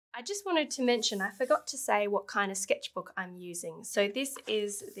I just wanted to mention, I forgot to say what kind of sketchbook I'm using. So this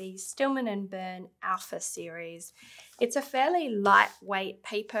is the Stillman and Byrne Alpha series. It's a fairly lightweight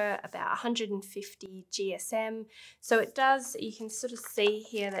paper, about 150 GSM. So it does, you can sort of see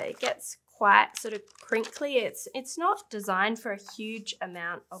here that it gets quite sort of crinkly. It's not designed for a huge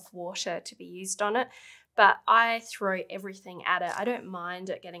amount of water to be used on it, but I throw everything at it. I don't mind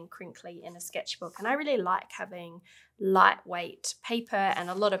it getting crinkly in a sketchbook, and I really like having lightweight paper and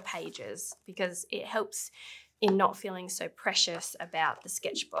a lot of pages because it helps in not feeling so precious about the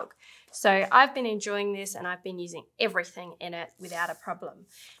sketchbook. So I've been enjoying this and I've been using everything in it without a problem.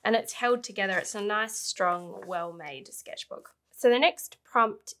 And it's held together. It's a nice, strong, well-made sketchbook. So the next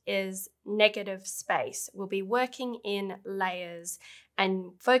prompt is negative space. We'll be working in layers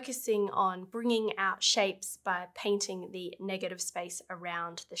and focusing on bringing out shapes by painting the negative space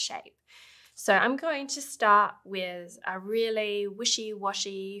around the shape. So I'm going to start with a really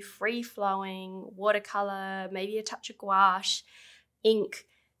wishy-washy, free-flowing watercolor, maybe a touch of gouache, ink,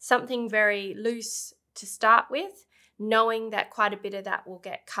 something very loose to start with, knowing that quite a bit of that will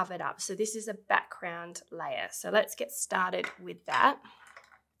get covered up. So this is a background layer. So let's get started with that.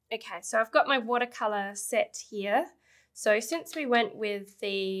 Okay, so I've got my watercolor set here. So since we went with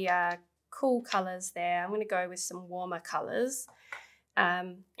the cool colors there, I'm going to go with some warmer colors.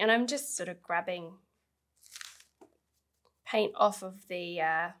 And I'm just sort of grabbing paint off of the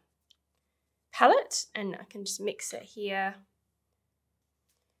palette, and I can just mix it here.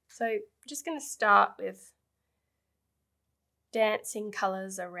 So I'm just going to start with dancing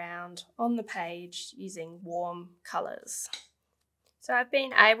colours around on the page using warm colours. So I've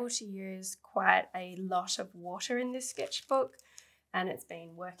been able to use quite a lot of water in this sketchbook, and it's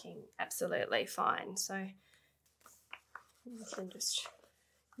been working absolutely fine. So you can just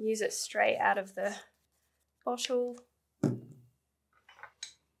use it straight out of the bottle.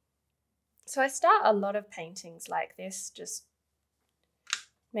 So I start a lot of paintings like this, just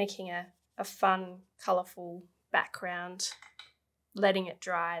making a fun, colourful background, letting it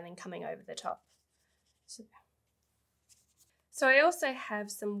dry and then coming over the top. So I also have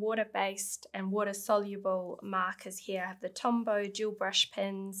some water-based and water-soluble markers here. I have the Tombow dual brush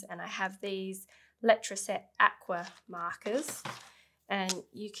pens, and I have these Letraset Aqua markers, and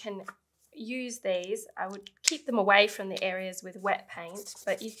you can use these. I would keep them away from the areas with wet paint,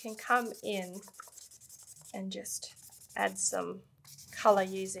 but you can come in and just add some colour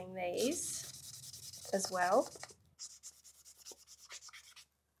using these as well.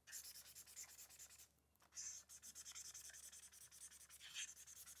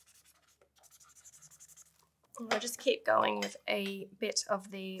 I'll just keep going with a bit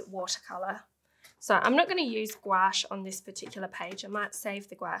of the watercolour. So I'm not going to use gouache on this particular page. I might save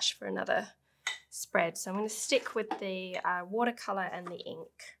the gouache for another spread. So I'm going to stick with the watercolour and the ink,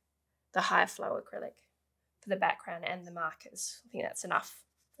 the high flow acrylic for the background and the markers. I think that's enough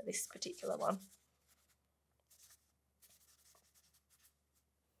for this particular one.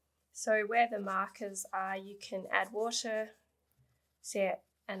 So where the markers are, you can add water, see it,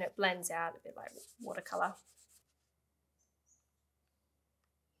 and it blends out a bit like watercolour.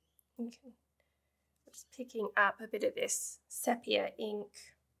 Okay. Just picking up a bit of this sepia ink,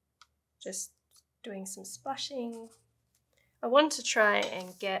 just doing some splashing. I want to try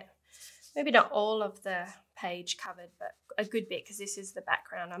and get maybe not all of the page covered, but a good bit, because this is the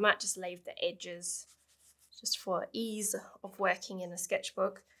background. I might just leave the edges just for ease of working in a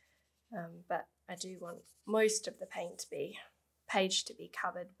sketchbook, but I do want most of the page to be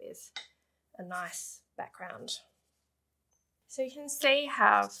covered with a nice background. So you can see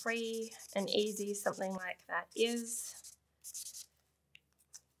how free and easy something like that is.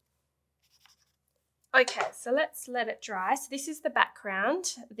 Okay, so let's let it dry. So this is the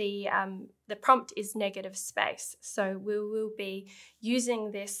background. The prompt is negative space. So we will be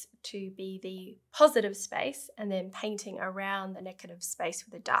using this to be the positive space and then painting around the negative space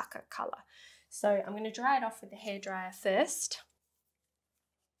with a darker colour. So I'm going to dry it off with the hairdryer first.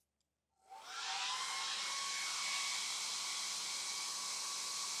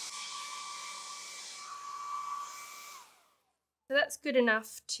 So that's good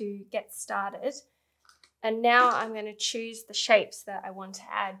enough to get started. And now I'm going to choose the shapes that I want to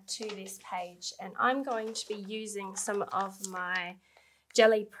add to this page. And I'm going to be using some of my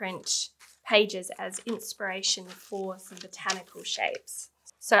jelly print pages as inspiration for some botanical shapes.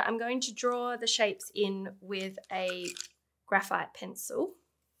 So I'm going to draw the shapes in with a graphite pencil.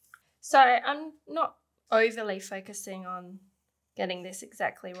 So I'm not overly focusing on getting this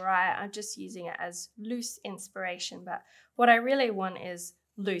exactly right. I'm just using it as loose inspiration, but what I really want is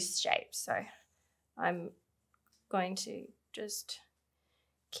loose shapes. So I'm going to just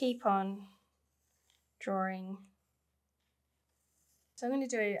keep on drawing. So I'm going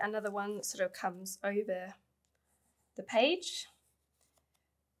to do another one that sort of comes over the page.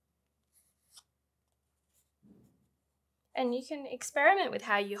 And you can experiment with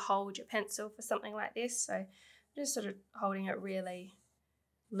how you hold your pencil for something like this. So I'm just sort of holding it really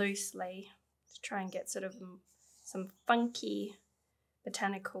loosely to try and get sort of some funky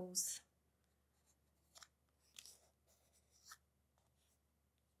botanicals.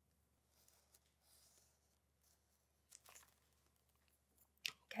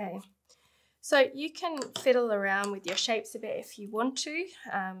 Okay, so you can fiddle around with your shapes a bit if you want to,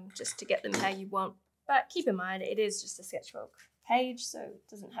 just to get them how you want. But keep in mind, it is just a sketchbook page, so it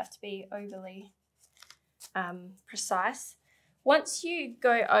doesn't have to be overly precise. Once you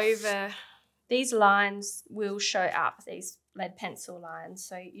go over, these lines will show up, these lead pencil lines,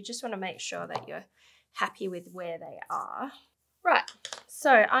 so you just want to make sure that you're happy with where they are. Right,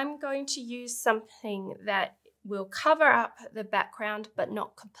 so I'm going to use something that will cover up the background but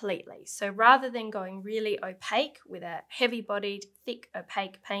not completely. So rather than going really opaque with a heavy-bodied, thick,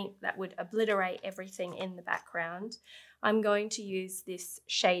 opaque paint that would obliterate everything in the background, I'm going to use this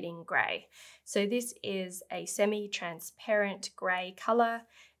shading grey. So this is a semi-transparent grey colour.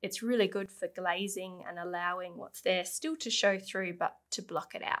 It's really good for glazing and allowing what's there still to show through but to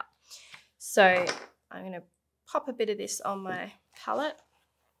block it out. So I'm going to pop a bit of this on my palette.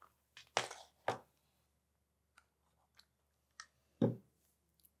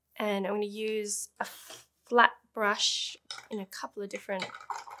 And I'm going to use a flat brush in a couple of different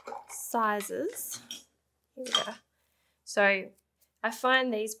sizes. Here we go. So I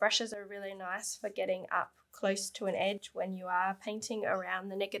find these brushes are really nice for getting up close to an edge when you are painting around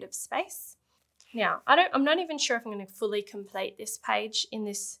the negative space. Now, I'm not even sure if I'm going to fully complete this page in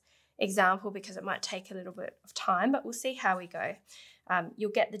this example because it might take a little bit of time, but we'll see how we go.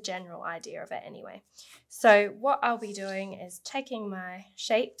 You'll get the general idea of it anyway. So what I'll be doing is taking my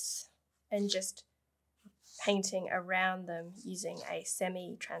shapes and just painting around them using a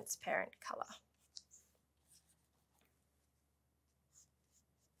semi-transparent colour.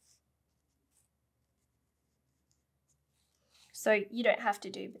 So you don't have to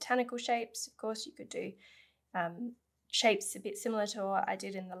do botanical shapes. Of course, you could do shapes a bit similar to what I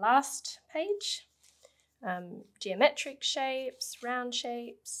did in the last page. Geometric shapes, round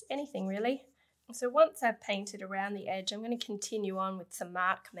shapes, anything really. So once I've painted around the edge, I'm going to continue on with some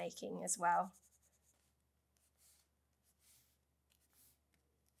mark making as well.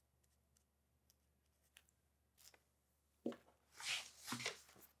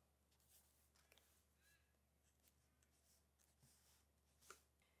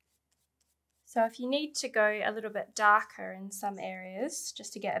 So if you need to go a little bit darker in some areas,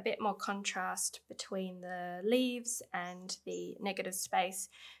 just to get a bit more contrast between the leaves and the negative space,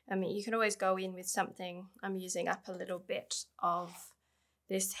 you can always go in with something. I'm using up a little bit of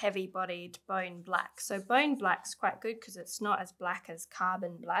this heavy-bodied bone black. So bone black's quite good because it's not as black as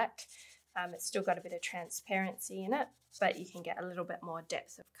carbon black. It's still got a bit of transparency in it, but you can get a little bit more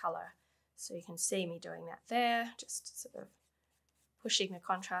depth of colour. So you can see me doing that there, just sort of pushing the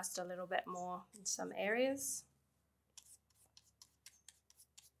contrast a little bit more in some areas.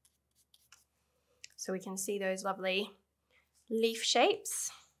 So we can see those lovely leaf shapes.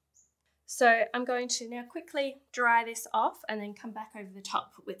 So I'm going to now quickly dry this off and then come back over the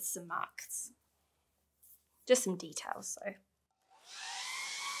top with some marks. Just some details, so.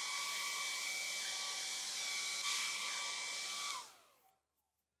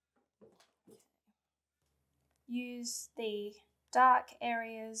 Use the dark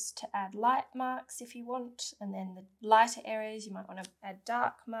areas to add light marks if you want, and then the lighter areas you might want to add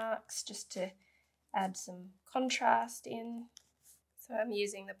dark marks just to add some contrast in. So I'm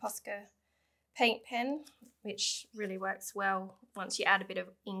using the Posca paint pen, which really works well once you add a bit of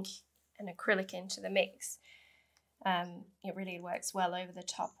ink and acrylic into the mix. It really works well over the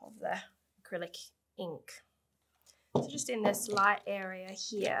top of the acrylic ink. So just in this light area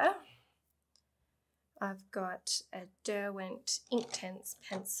here, I've got a Derwent Inktense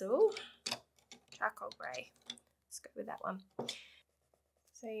pencil, charcoal grey. Let's go with that one.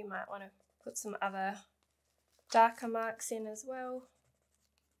 So you might want to put some other darker marks in as well.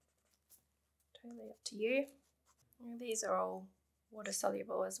 Totally up to you. And these are all water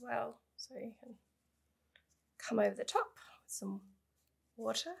soluble as well, so you can come over the top with some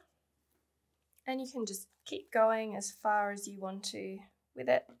water. And you can just keep going as far as you want to with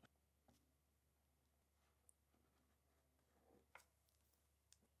it.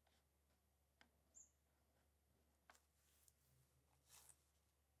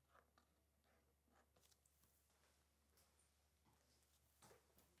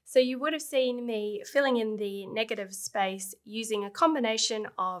 So you would have seen me filling in the negative space using a combination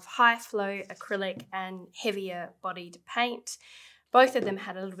of high flow acrylic and heavier bodied paint. Both of them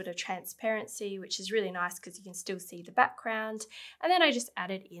had a little bit of transparency, which is really nice because you can still see the background. And then I just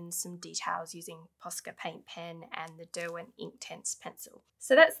added in some details using Posca paint pen and the Derwent Inktense pencil.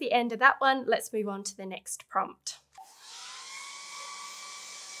 So that's the end of that one. Let's move on to the next prompt.